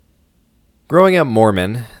Growing up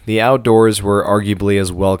Mormon, the outdoors were arguably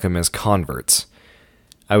as welcome as converts.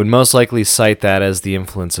 I would most likely cite that as the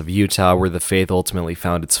influence of Utah, where the faith ultimately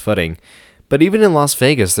found its footing. But even in Las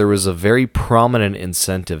Vegas, there was a very prominent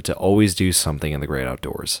incentive to always do something in the great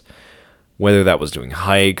outdoors. Whether that was doing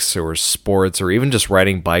hikes or sports or even just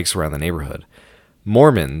riding bikes around the neighborhood.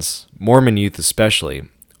 Mormon youth especially,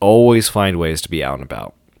 always find ways to be out and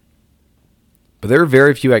about. But there are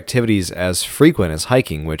very few activities as frequent as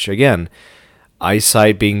hiking, which again, I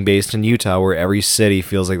cite being based in Utah, where every city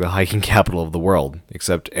feels like the hiking capital of the world,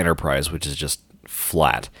 except Enterprise, which is just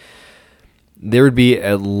flat. There would be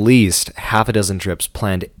at least half a dozen trips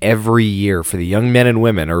planned every year for the young men and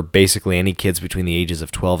women, or basically any kids between the ages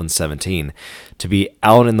of 12 and 17, to be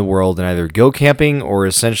out in the world and either go camping or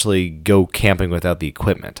essentially go camping without the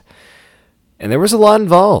equipment. And there was a lot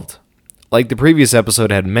involved. Like the previous episode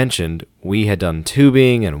had mentioned, we had done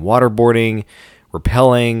tubing and waterboarding,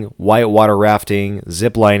 rappelling, whitewater rafting,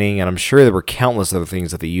 zip lining, and I'm sure there were countless other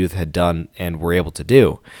things that the youth had done and were able to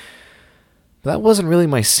do. But that wasn't really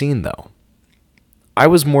my scene, though. I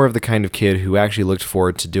was more of the kind of kid who actually looked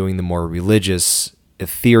forward to doing the more religious,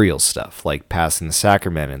 ethereal stuff, like passing the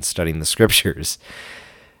sacrament and studying the scriptures.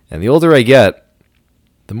 And the older I get,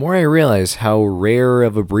 the more I realize how rare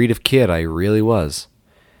of a breed of kid I really was.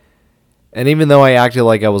 And even though I acted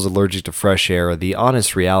like I was allergic to fresh air, the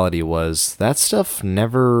honest reality was that stuff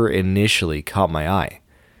never initially caught my eye.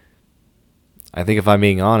 I think if I'm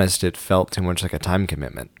being honest, it felt too much like a time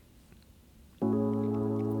commitment.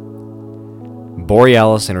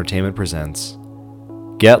 Borealis Entertainment presents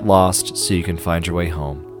Get Lost So You Can Find Your Way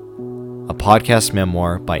Home, a podcast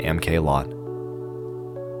memoir by M.K. Lott.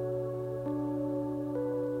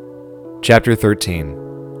 Chapter 13,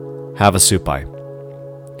 Havasupai.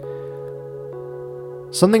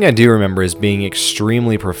 Something I do remember as being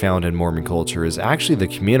extremely profound in Mormon culture is actually the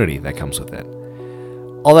community that comes with it.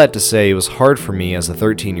 All that to say, it was hard for me as a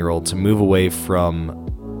 13-year-old to move away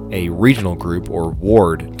from a regional group or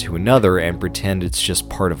ward to another and pretend it's just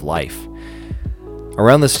part of life.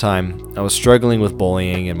 Around this time, I was struggling with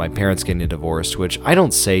bullying and my parents getting divorced, which I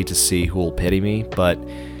don't say to see who will pity me, but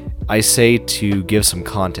I say to give some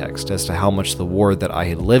context as to how much the ward that I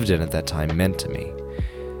had lived in at that time meant to me.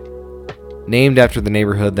 Named after the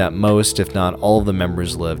neighborhood that most, if not all of the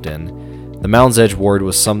members lived in, the Mounds Edge ward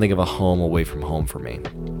was something of a home away from home for me.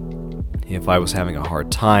 If I was having a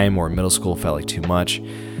hard time or middle school felt like too much,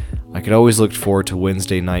 I could always look forward to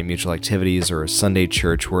Wednesday night mutual activities or a Sunday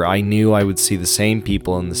church where I knew I would see the same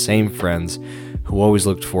people and the same friends who always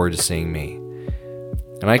looked forward to seeing me.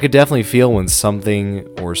 And I could definitely feel when something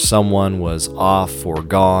or someone was off or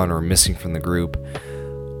gone or missing from the group.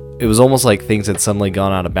 It was almost like things had suddenly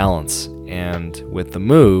gone out of balance. And with the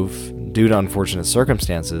move, due to unfortunate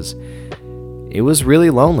circumstances, it was really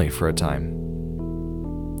lonely for a time.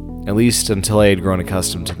 At least until I had grown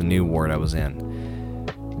accustomed to the new ward I was in.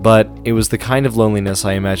 But it was the kind of loneliness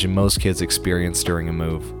I imagine most kids experience during a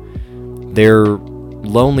move. They're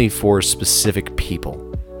lonely for specific people.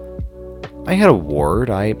 I had a ward,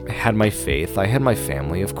 I had my faith, I had my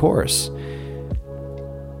family, of course.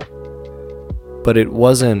 But it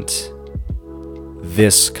wasn't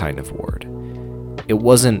this kind of ward. It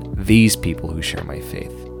wasn't these people who share my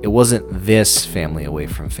faith. It wasn't this family away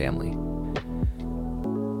from family.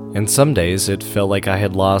 And some days it felt like I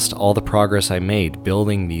had lost all the progress I made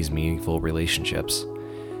building these meaningful relationships.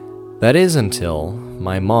 That is until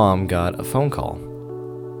my mom got a phone call.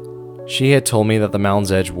 She had told me that the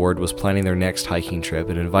Mounds Edge ward was planning their next hiking trip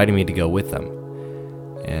and invited me to go with them.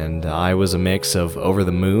 And I was a mix of over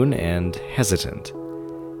the moon and hesitant.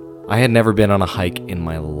 I had never been on a hike in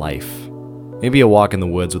my life. Maybe a walk in the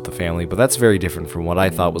woods with the family, but that's very different from what I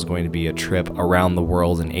thought was going to be a trip around the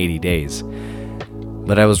world in 80 days.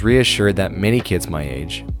 But I was reassured that many kids my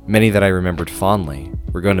age, many that I remembered fondly,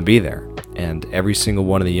 were going to be there, and every single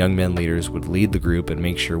one of the young men leaders would lead the group and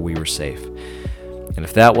make sure we were safe. And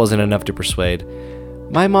if that wasn't enough to persuade,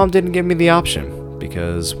 my mom didn't give me the option.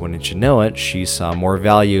 Because wouldn't you know it, she saw more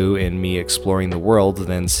value in me exploring the world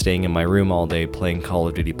than staying in my room all day playing Call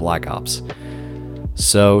of Duty Black Ops.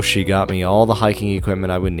 So she got me all the hiking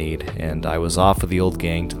equipment I would need, and I was off with the old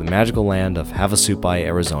gang to the magical land of Havasupai,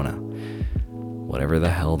 Arizona. Whatever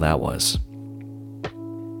the hell that was.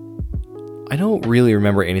 I don't really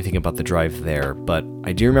remember anything about the drive there, but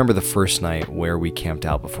I do remember the first night where we camped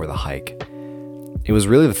out before the hike. It was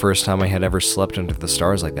really the first time I had ever slept under the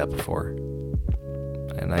stars like that before.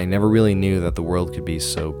 And I never really knew that the world could be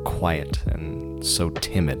so quiet and so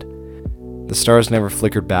timid. The stars never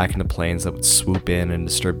flickered back into planes that would swoop in and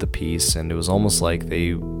disturb the peace, and it was almost like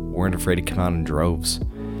they weren't afraid to come out in droves.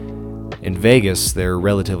 In Vegas, they're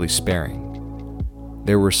relatively sparing.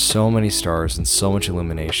 There were so many stars and so much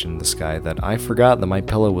illumination in the sky that I forgot that my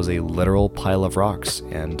pillow was a literal pile of rocks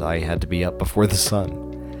and I had to be up before the sun.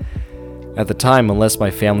 At the time, unless my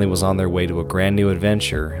family was on their way to a brand new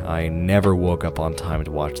adventure, I never woke up on time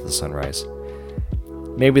to watch the sunrise.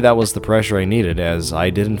 Maybe that was the pressure I needed, as I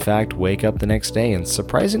did in fact wake up the next day in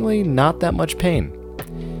surprisingly not that much pain.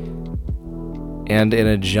 And in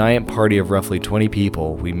a giant party of roughly 20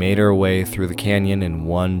 people, we made our way through the canyon in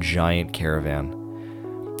one giant caravan.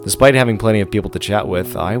 Despite having plenty of people to chat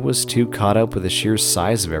with, I was too caught up with the sheer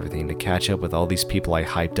size of everything to catch up with all these people I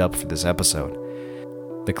hyped up for this episode.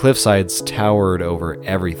 The cliffsides towered over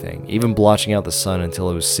everything, even blotching out the sun until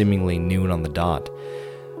it was seemingly noon on the dot.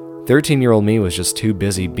 13-year-old me was just too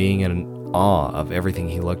busy being in awe of everything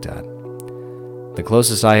he looked at. The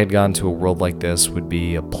closest I had gotten to a world like this would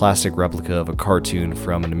be a plastic replica of a cartoon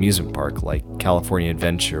from an amusement park like California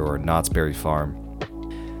Adventure or Knott's Berry Farm.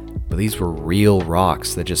 But these were real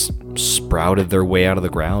rocks that just sprouted their way out of the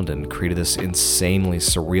ground and created this insanely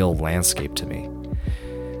surreal landscape to me.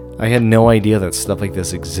 I had no idea that stuff like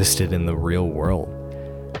this existed in the real world.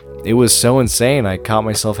 It was so insane I caught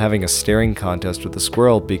myself having a staring contest with the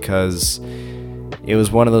squirrel because it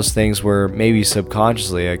was one of those things where maybe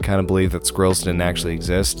subconsciously I kind of believed that squirrels didn't actually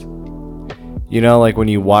exist. You know, like when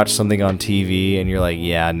you watch something on TV and you're like,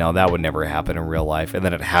 yeah, no, that would never happen in real life. And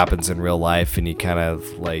then it happens in real life and you kind of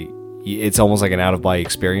like, it's almost like an out-of-body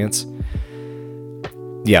experience.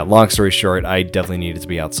 Yeah, long story short, I definitely needed to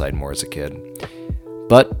be outside more as a kid.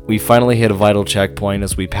 But we finally hit a vital checkpoint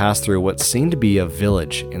as we passed through what seemed to be a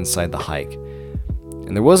village inside the hike.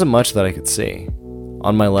 And there wasn't much that I could see.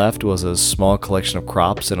 On my left was a small collection of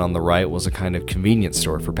crops, and on the right was a kind of convenience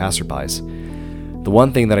store for passerbys. The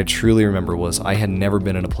one thing that I truly remember was I had never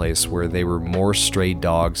been in a place where there were more stray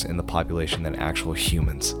dogs in the population than actual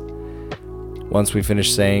humans. Once we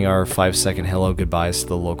finished saying our 5-second hello goodbyes to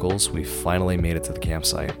the locals, we finally made it to the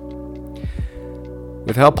campsite.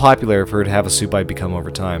 With how popular I've heard Havasupai become over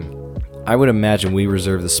time, I would imagine we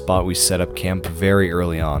reserved the spot we set up camp very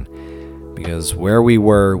early on, because where we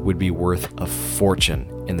were would be worth a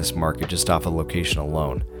fortune in this market just off of location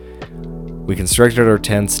alone. We constructed our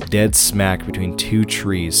tents dead smack between two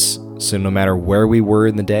trees, so no matter where we were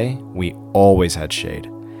in the day, we always had shade.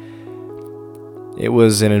 It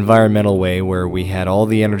was an environmental way where we had all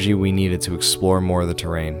the energy we needed to explore more of the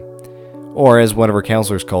terrain. Or, as one of our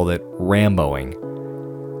counselors called it, Ramboing.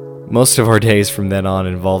 Most of our days from then on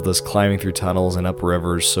involved us climbing through tunnels and up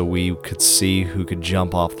rivers so we could see who could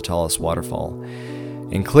jump off the tallest waterfall.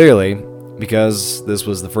 And clearly, because this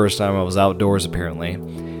was the first time I was outdoors apparently,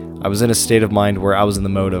 I was in a state of mind where I was in the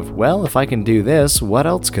mode of, well, if I can do this, what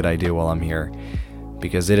else could I do while I'm here?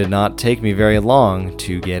 Because it did not take me very long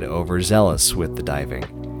to get overzealous with the diving.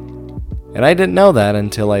 And I didn't know that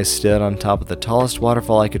until I stood on top of the tallest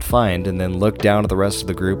waterfall I could find and then looked down at the rest of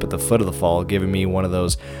the group at the foot of the fall, giving me one of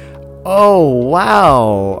those, "Oh,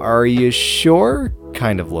 wow, are you sure?"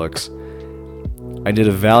 kind of looks. I did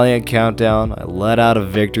a valiant countdown. I let out a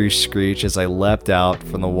victory screech as I leapt out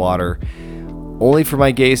from the water, only for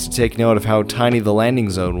my gaze to take note of how tiny the landing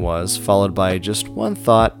zone was, followed by just one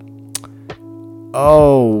thought,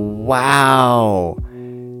 "Oh, wow,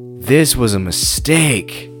 this was a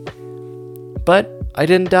mistake." But I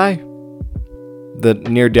didn't die. The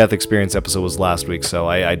near-death experience episode was last week, so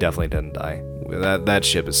I definitely didn't die. That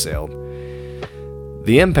ship has sailed.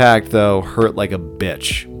 The impact, though, hurt like a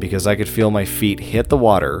bitch, because I could feel my feet hit the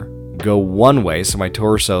water, go one way, so my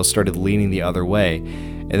torso started leaning the other way,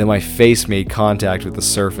 and then my face made contact with the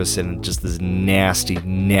surface in just this nasty,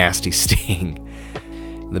 nasty sting.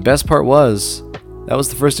 And the best part was, that was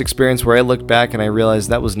the first experience where I looked back and I realized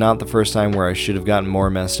that was not the first time where I should have gotten more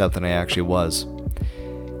messed up than I actually was.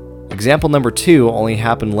 Example number 2 only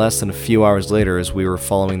happened less than a few hours later as we were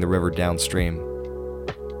following the river downstream.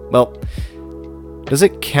 Well, does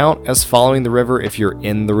it count as following the river if you're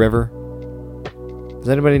in the river? Does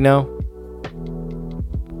anybody know?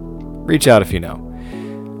 Reach out if you know.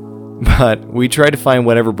 But we tried to find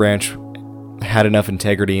whatever branch had enough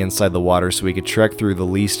integrity inside the water so we could trek through the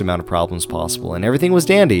least amount of problems possible, and everything was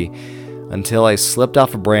dandy until I slipped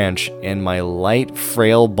off a branch and my light,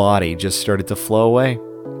 frail body just started to flow away.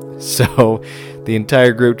 So the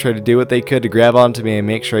entire group tried to do what they could to grab onto me and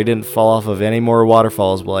make sure I didn't fall off of any more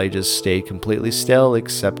waterfalls while I just stayed completely still,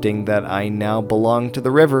 accepting that I now belonged to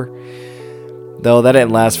the river. Though that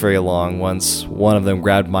didn't last very long once one of them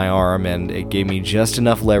grabbed my arm and it gave me just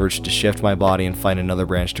enough leverage to shift my body and find another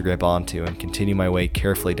branch to grab onto and continue my way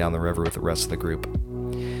carefully down the river with the rest of the group.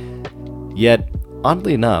 Yet,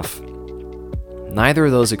 oddly enough, neither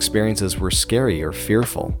of those experiences were scary or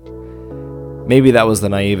fearful. Maybe that was the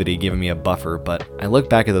naivety giving me a buffer, but I look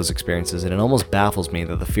back at those experiences and it almost baffles me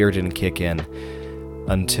that the fear didn't kick in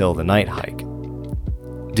until the night hike.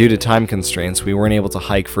 Due to time constraints, we weren't able to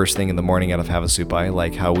hike first thing in the morning out of Havasupai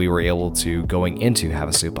like how we were able to going into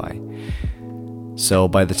Havasupai. So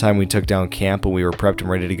by the time we took down camp and we were prepped and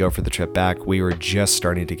ready to go for the trip back, we were just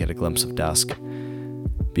starting to get a glimpse of dusk.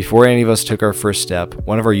 Before any of us took our first step,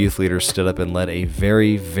 one of our youth leaders stood up and led a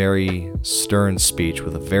very, very stern speech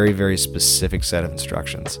with a very, very specific set of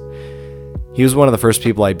instructions. He was one of the first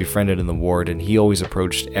people I befriended in the ward, and he always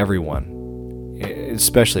approached everyone,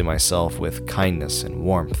 especially myself, with kindness and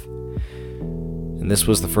warmth. And this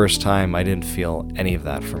was the first time I didn't feel any of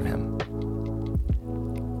that from him.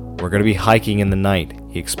 "We're going to be hiking in the night,"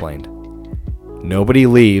 he explained. "Nobody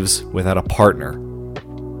leaves without a partner.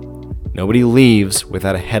 Nobody leaves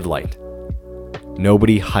without a headlight.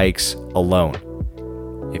 Nobody hikes alone.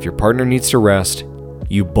 If your partner needs to rest,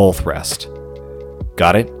 you both rest.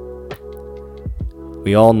 Got it?"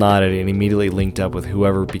 We all nodded and immediately linked up with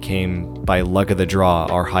whoever became, by luck of the draw,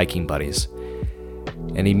 our hiking buddies.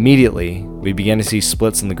 And immediately, we began to see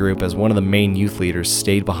splits in the group as one of the main youth leaders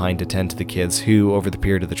stayed behind to tend to the kids who, over the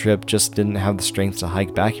period of the trip, just didn't have the strength to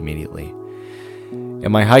hike back immediately.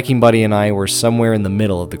 And my hiking buddy and I were somewhere in the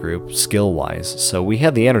middle of the group, skill-wise, so we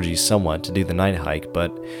had the energy somewhat to do the night hike,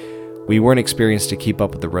 but we weren't experienced to keep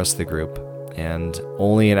up with the rest of the group. And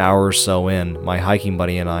only an hour or so in, my hiking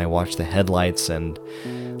buddy and I watched the headlights and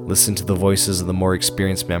listened to the voices of the more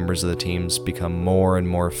experienced members of the teams become more and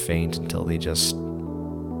more faint until they just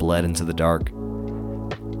bled into the dark.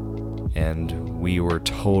 And we were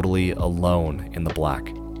totally alone in the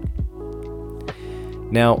black.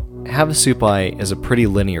 Now, Havasupai is a pretty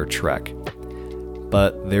linear trek,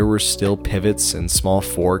 but there were still pivots and small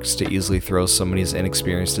forks to easily throw somebody as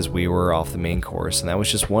inexperienced as we were off the main course, and that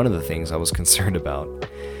was just one of the things I was concerned about.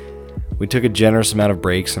 We took a generous amount of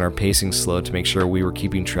breaks and our pacing slowed to make sure we were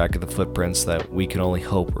keeping track of the footprints that we could only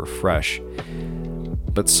hope were fresh.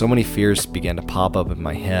 But so many fears began to pop up in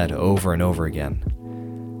my head over and over again.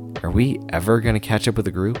 Are we ever going to catch up with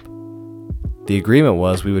the group? The agreement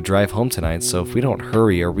was we would drive home tonight, so if we don't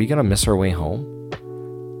hurry, are we going to miss our way home?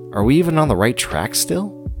 Are we even on the right track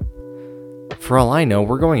still? For all I know,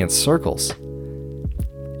 we're going in circles.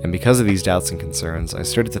 And because of these doubts and concerns, I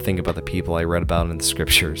started to think about the people I read about in the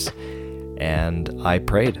scriptures, and I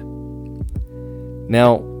prayed.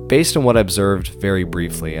 Now, based on what I observed very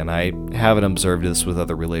briefly, and I haven't observed this with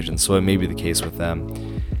other religions, so it may be the case with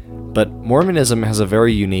them, but Mormonism has a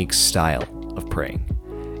very unique style of praying.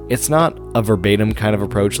 It's not a verbatim kind of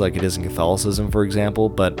approach like it is in Catholicism, for example,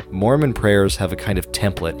 but Mormon prayers have a kind of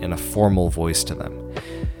template and a formal voice to them.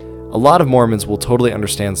 A lot of Mormons will totally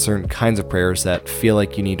understand certain kinds of prayers that feel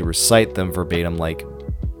like you need to recite them verbatim, like,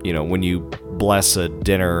 when you bless a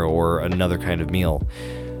dinner or another kind of meal.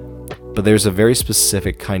 But there's a very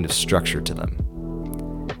specific kind of structure to them.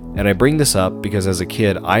 And I bring this up because as a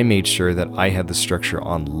kid, I made sure that I had the structure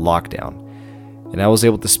on lockdown, and I was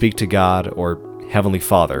able to speak to God, or Heavenly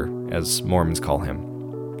Father, as Mormons call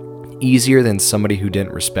him, easier than somebody who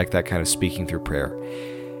didn't respect that kind of speaking through prayer.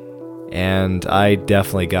 And I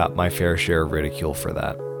definitely got my fair share of ridicule for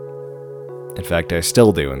that. In fact, I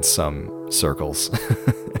still do in some circles.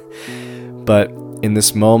 But in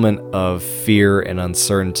this moment of fear and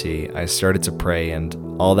uncertainty, I started to pray, and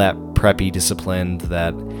all that preppy discipline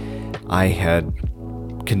that I had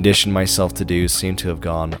conditioned myself to do seemed to have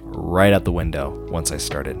gone right out the window once I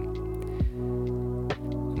started.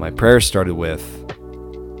 My prayer started with,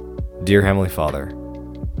 "Dear Heavenly Father,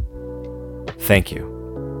 thank you."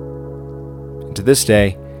 And to this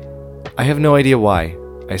day, I have no idea why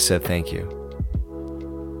I said thank you.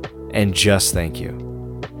 And just thank you.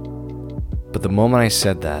 But the moment I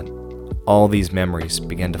said that, all these memories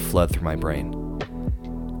began to flood through my brain.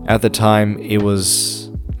 At the time, it was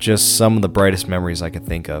just some of the brightest memories I could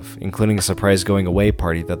think of, including a surprise going away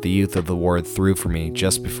party that the youth of the ward threw for me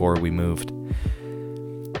just before we moved.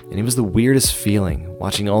 And it was the weirdest feeling,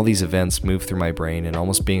 watching all these events move through my brain and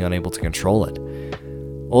almost being unable to control it.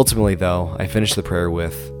 Ultimately, though, I finished the prayer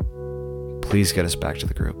with, "Please get us back to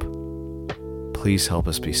the group. Please help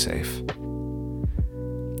us be safe."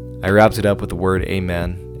 I wrapped it up with the word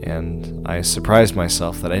Amen, and I surprised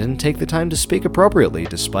myself that I didn't take the time to speak appropriately,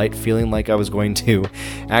 despite feeling like I was going to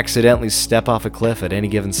accidentally step off a cliff at any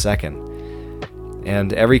given second.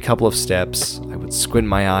 And every couple of steps, I would squint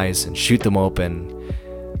my eyes and shoot them open,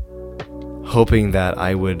 hoping that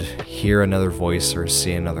I would hear another voice or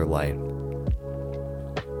see another light.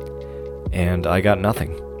 And I got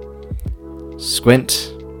nothing.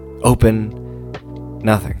 Squint, open,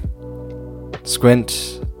 nothing.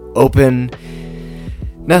 Squint, open,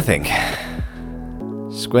 nothing.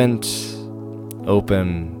 Squint,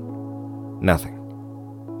 open, nothing.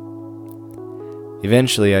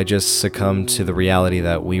 Eventually, I just succumbed to the reality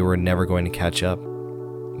that we were never going to catch up.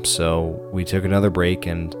 So we took another break,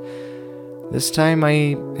 and this time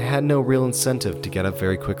I had no real incentive to get up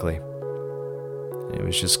very quickly. It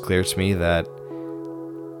was just clear to me that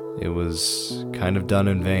it was kind of done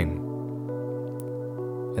in vain.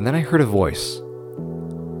 And then I heard a voice.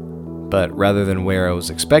 But rather than where I was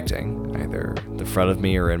expecting, either the front of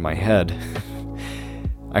me or in my head,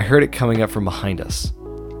 I heard it coming up from behind us.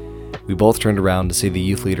 We both turned around to see the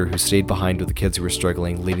youth leader who stayed behind with the kids who were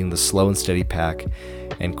struggling, leading the slow and steady pack,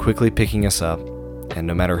 and quickly picking us up, and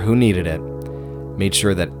no matter who needed it, made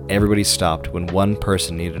sure that everybody stopped when one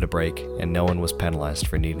person needed a break and no one was penalized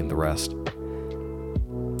for needing the rest.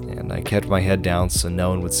 And I kept my head down so no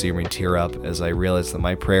one would see me tear up as I realized that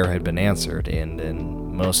my prayer had been answered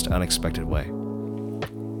in most unexpected way.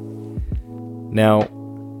 Now,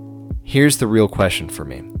 here's the real question for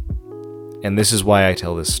me, and this is why I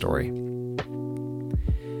tell this story.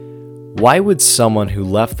 Why would someone who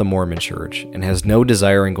left the Mormon church and has no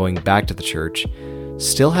desire in going back to the church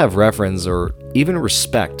still have reverence or even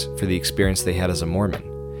respect for the experience they had as a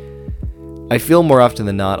Mormon? I feel more often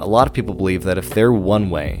than not, a lot of people believe that if they're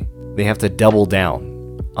one way, they have to double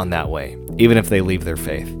down on that way, even if they leave their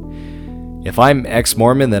faith. If I'm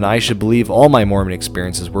ex-Mormon, then I should believe all my Mormon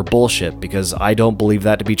experiences were bullshit because I don't believe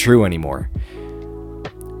that to be true anymore.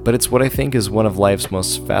 But it's what I think is one of life's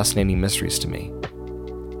most fascinating mysteries to me.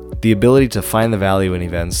 The ability to find the value in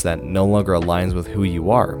events that no longer aligns with who you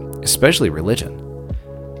are, especially religion.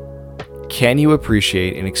 Can you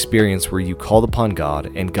appreciate an experience where you called upon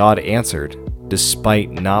God and God answered despite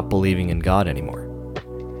not believing in God anymore?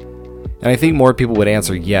 And I think more people would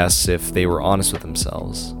answer yes if they were honest with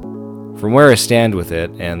themselves. From where I stand with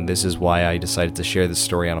it, and this is why I decided to share this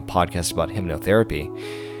story on a podcast about hypnotherapy,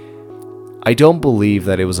 I don't believe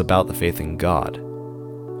that it was about the faith in God.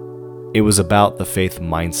 It was about the faith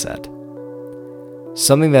mindset.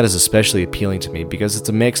 Something that is especially appealing to me because it's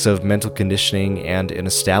a mix of mental conditioning and an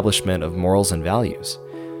establishment of morals and values.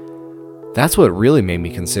 That's what really made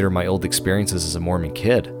me consider my old experiences as a Mormon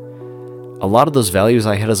kid. A lot of those values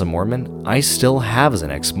I had as a Mormon, I still have as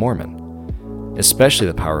an ex-Mormon, especially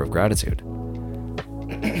the power of gratitude.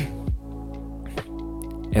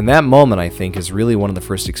 And that moment, I think, is really one of the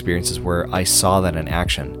first experiences where I saw that in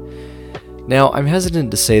action. Now, I'm hesitant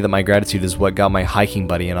to say that my gratitude is what got my hiking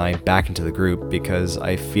buddy and I back into the group because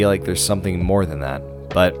I feel like there's something more than that,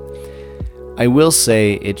 but I will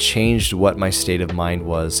say it changed what my state of mind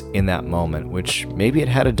was in that moment, which maybe it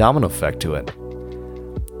had a domino effect to it.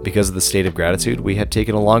 Because of the state of gratitude, we had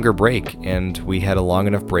taken a longer break, and we had a long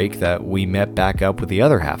enough break that we met back up with the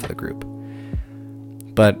other half of the group.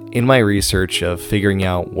 But in my research of figuring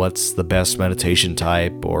out what's the best meditation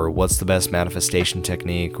type, or what's the best manifestation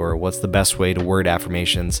technique, or what's the best way to word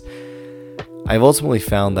affirmations, I've ultimately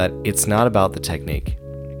found that it's not about the technique.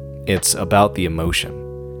 It's about the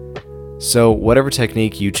emotion. So whatever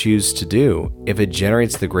technique you choose to do, if it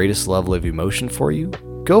generates the greatest level of emotion for you,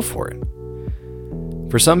 go for it.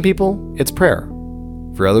 For some people, it's prayer.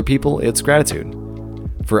 For other people, it's gratitude.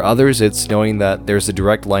 For others, it's knowing that there's a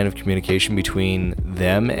direct line of communication between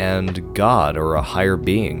them and God or a higher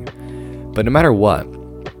being. But no matter what,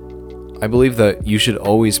 I believe that you should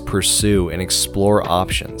always pursue and explore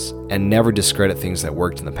options and never discredit things that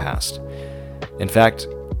worked in the past. In fact,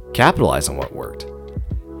 capitalize on what worked.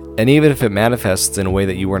 And even if it manifests in a way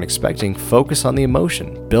that you weren't expecting, focus on the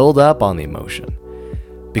emotion. Build up on the emotion.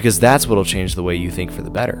 Because that's what'll change the way you think for the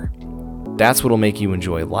better. That's what'll make you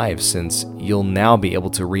enjoy life, since you'll now be able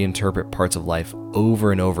to reinterpret parts of life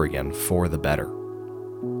over and over again for the better.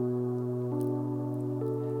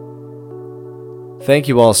 Thank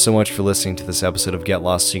you all so much for listening to this episode of Get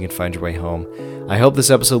Lost So You Can Find Your Way Home. I hope this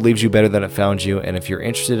episode leaves you better than it found you, and if you're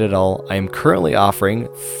interested at all, I am currently offering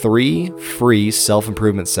 3 free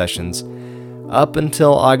self-improvement sessions up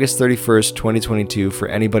until August 31st, 2022 for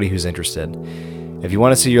anybody who's interested. If you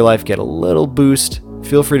want to see your life get a little boost,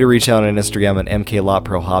 feel free to reach out on Instagram at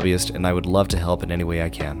MKLotProHobbyist, and I would love to help in any way I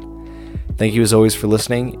can. Thank you as always for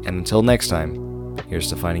listening, and until next time, here's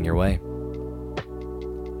to finding your way.